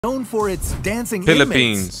Known for its dancing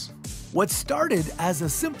Philippines. inmates. What started as a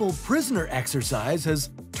simple prisoner exercise has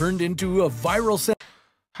turned into a viral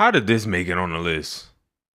How did this make it on the list?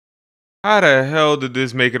 How the hell did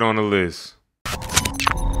this make it on the list?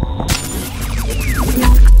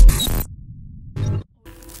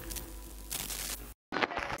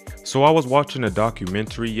 So I was watching a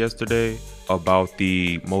documentary yesterday about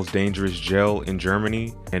the most dangerous jail in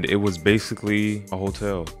Germany, and it was basically a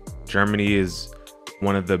hotel. Germany is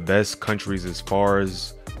one of the best countries as far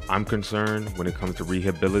as I'm concerned when it comes to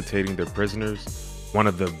rehabilitating their prisoners. One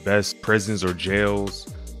of the best prisons or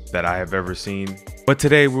jails that I have ever seen. But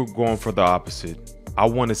today we're going for the opposite. I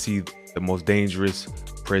want to see the most dangerous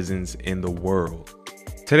prisons in the world.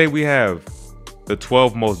 Today we have the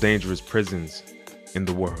 12 most dangerous prisons in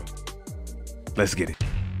the world. Let's get it.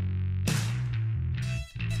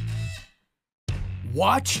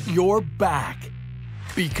 Watch your back,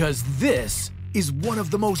 because this is one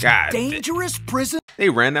of the most dangerous prisons They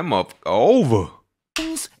ran that motherfucker over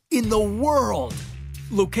in the world.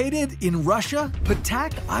 Located in Russia,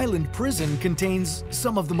 Patak Island Prison contains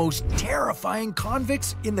some of the most terrifying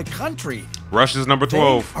convicts in the country. Russia's number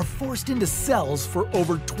 12. They are forced into cells for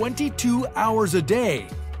over 22 hours a day,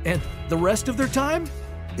 and the rest of their time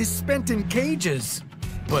is spent in cages.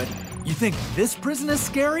 But you think this prison is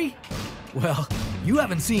scary? Well, you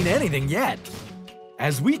haven't seen anything yet.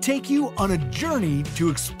 As we take you on a journey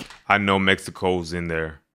to I know Mexico's in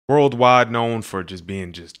there. Worldwide known for just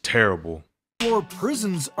being terrible. explore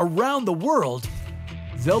prisons around the world,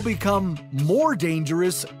 they'll become more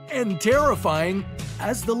dangerous and terrifying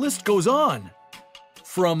as the list goes on.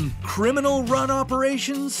 From criminal-run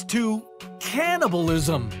operations to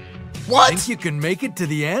cannibalism. What? Think you can make it to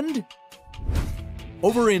the end?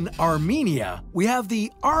 Over in Armenia, we have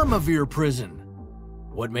the Armavir prison.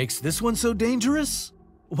 What makes this one so dangerous?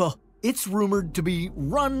 Well, it's rumored to be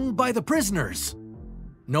run by the prisoners.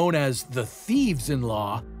 Known as the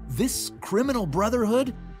Thieves-in-Law, this criminal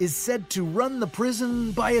brotherhood is said to run the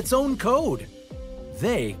prison by its own code.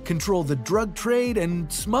 They control the drug trade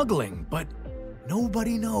and smuggling, but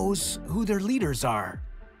nobody knows who their leaders are.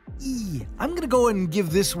 I'm gonna go and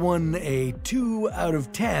give this one a 2 out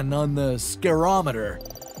of 10 on the scarometer.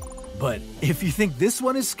 But if you think this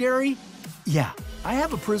one is scary, yeah, I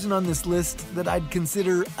have a prison on this list that I'd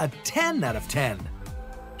consider a 10 out of 10.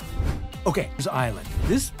 Okay, here's Island.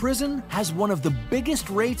 This prison has one of the biggest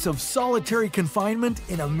rates of solitary confinement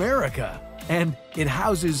in America, and it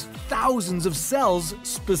houses thousands of cells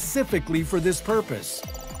specifically for this purpose.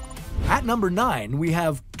 At number 9, we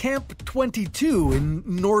have Camp 22 in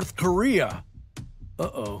North Korea.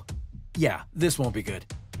 Uh-oh. Yeah, this won't be good.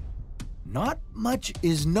 Not much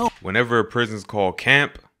is known. Whenever a prison's called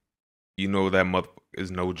camp, you know that motherfucker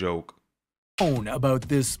is no joke. About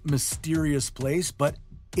this mysterious place, but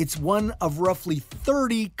it's one of roughly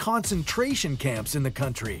 30 concentration camps in the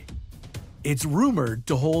country. It's rumored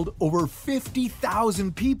to hold over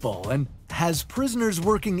 50,000 people and has prisoners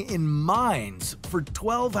working in mines for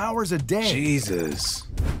 12 hours a day. Jesus.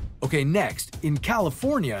 Okay, next, in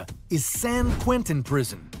California, is San Quentin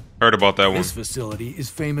Prison. Heard about that one. This facility is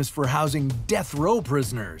famous for housing death row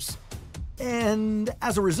prisoners. And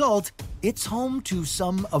as a result, it's home to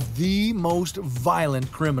some of the most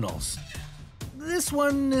violent criminals. This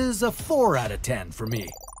one is a 4 out of 10 for me.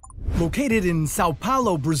 Located in Sao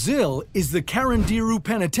Paulo, Brazil, is the Carandiru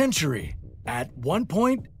Penitentiary. At one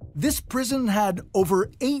point, this prison had over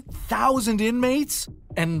 8,000 inmates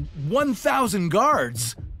and 1,000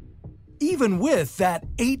 guards. Even with that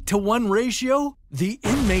 8-to-1 ratio, the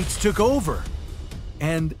inmates took over.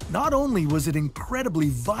 And not only was it incredibly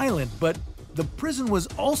violent, but the prison was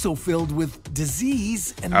also filled with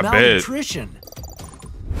disease and malnutrition.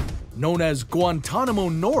 Known as Guantanamo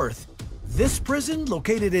North, this prison,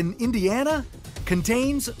 located in Indiana,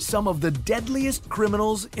 contains some of the deadliest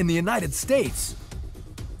criminals in the United States.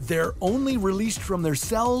 They're only released from their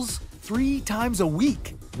cells 3 times a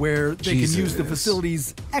week, where they can use the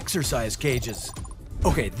facility's exercise cages.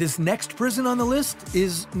 Okay, this next prison on the list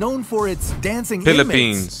is known for its dancing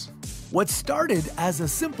Philippines. inmates. What started as a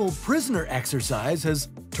simple prisoner exercise has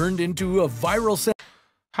turned into a viral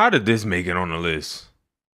How did this make it on the list?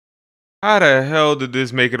 How the hell did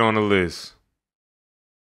this make it on the list?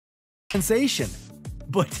 sensation.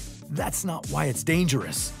 But that's not why it's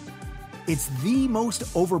dangerous. It's the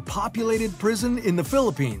most overpopulated prison in the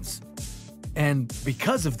Philippines. And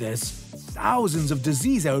because of this, thousands of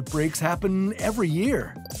disease outbreaks happen every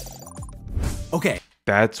year. Okay.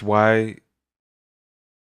 That's why...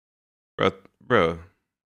 Bro,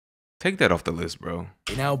 take that off the list, bro.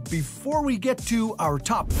 Now, before we get to our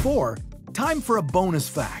top 4, time for a bonus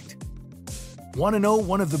fact. Want to know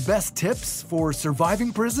one of the best tips for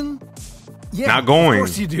surviving prison? Yeah, Not going. Of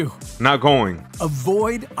course you do. Not going.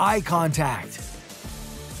 Avoid eye contact.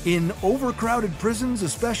 In overcrowded prisons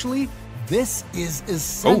especially, this is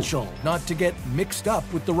essential not to get mixed up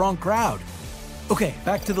with the wrong crowd. Okay,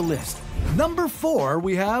 back to the list. Number 4,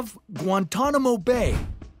 we have Guantanamo Bay.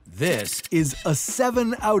 This is a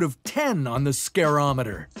 7 out of 10 on the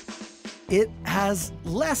scarometer. It has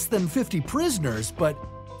less than 50 prisoners, but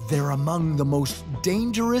they're among the most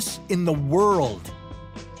dangerous in the world.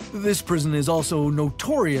 This prison is also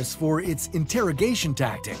notorious for its interrogation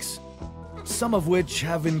tactics, some of which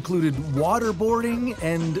have included waterboarding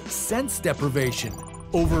and sense deprivation.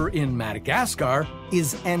 Over in Madagascar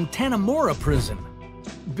is Antanamora Prison.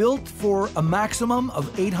 Built for a maximum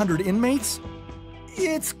of 800 inmates,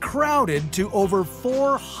 it's crowded to over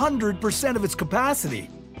 400% of its capacity.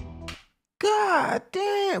 God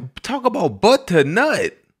damn. Talk about butt to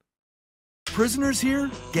nut. Prisoners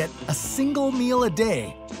here get a single meal a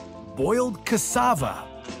day, boiled cassava.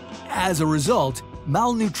 As a result,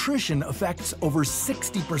 malnutrition affects over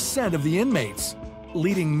 60% of the inmates,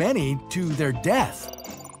 leading many to their death.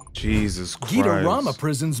 Jesus Christ. Gitarama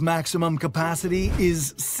Prison's maximum capacity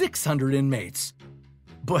is 600 inmates.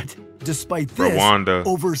 But despite this, Rwanda.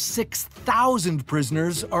 over 6,000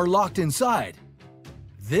 prisoners are locked inside.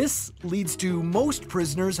 This leads to most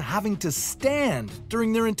prisoners having to stand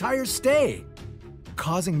during their entire stay,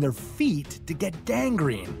 causing their feet to get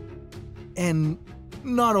gangrene. And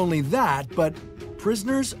not only that, but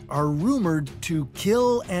prisoners are rumored to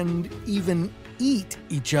kill and even eat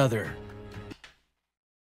each other.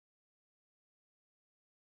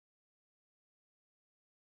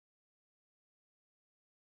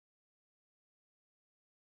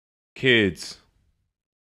 Kids,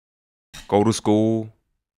 go to school,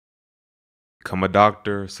 become a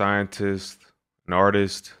doctor, scientist, an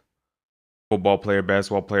artist, football player,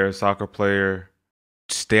 basketball player, soccer player.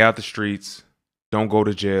 Stay out the streets. Don't go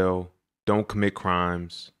to jail. Don't commit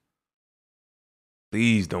crimes.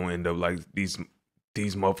 Please don't end up like these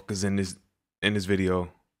motherfuckers in this video.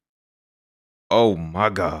 Oh my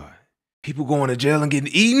God. People going to jail and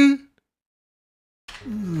getting eaten?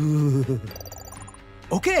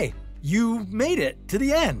 Okay, you made it to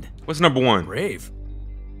the end. What's number 1? Brave.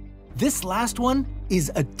 This last one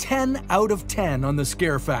is a 10 out of 10 on the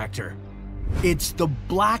scare factor. It's the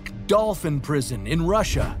Black Dolphin Prison in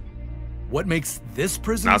Russia. What makes this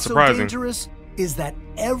prison Not so surprising. dangerous is that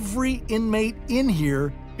every inmate in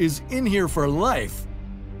here is in here for life.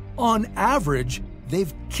 On average,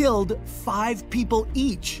 they've killed 5 people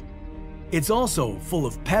each. It's also full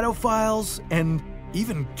of pedophiles and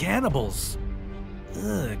even cannibals.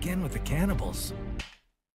 Ugh, again with the cannibals.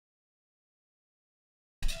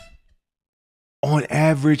 On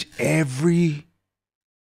average, every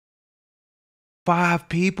 5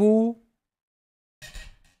 people?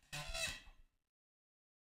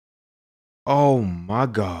 Oh my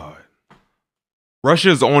God.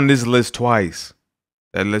 Russia's on this list twice.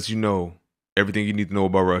 That lets you know everything you need to know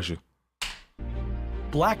about Russia.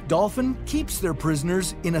 Black Dolphin keeps their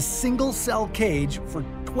prisoners in a single cell cage for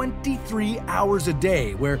 23 hours a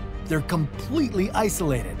day where they're completely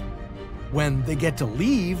isolated. When they get to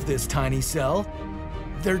leave this tiny cell,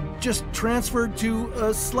 they're just transferred to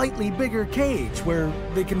a slightly bigger cage where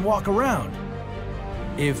they can walk around.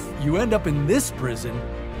 If you end up in this prison,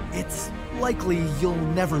 it's likely you'll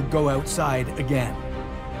never go outside again.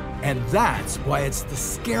 And that's why it's the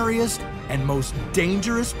scariest and most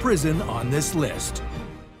dangerous prison on this list.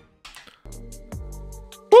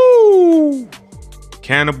 Woo!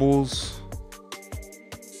 Cannibals,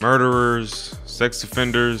 murderers, sex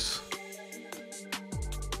offenders.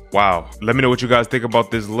 Wow. Let me know what you guys think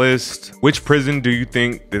about this list. Which prison do you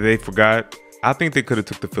think that they forgot? I think they could have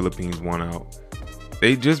took the Philippines one out.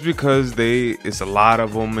 Just because it's a lot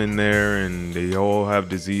of them in there and they all have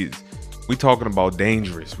disease. We talking about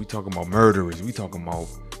dangerous. We talking about murderers. We talking about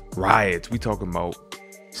riots. We talking about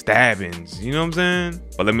stabbings. You know what I'm saying?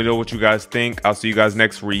 But let me know what you guys think. I'll see you guys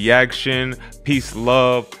next reaction. Peace,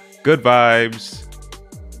 love, good vibes,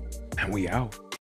 and we out.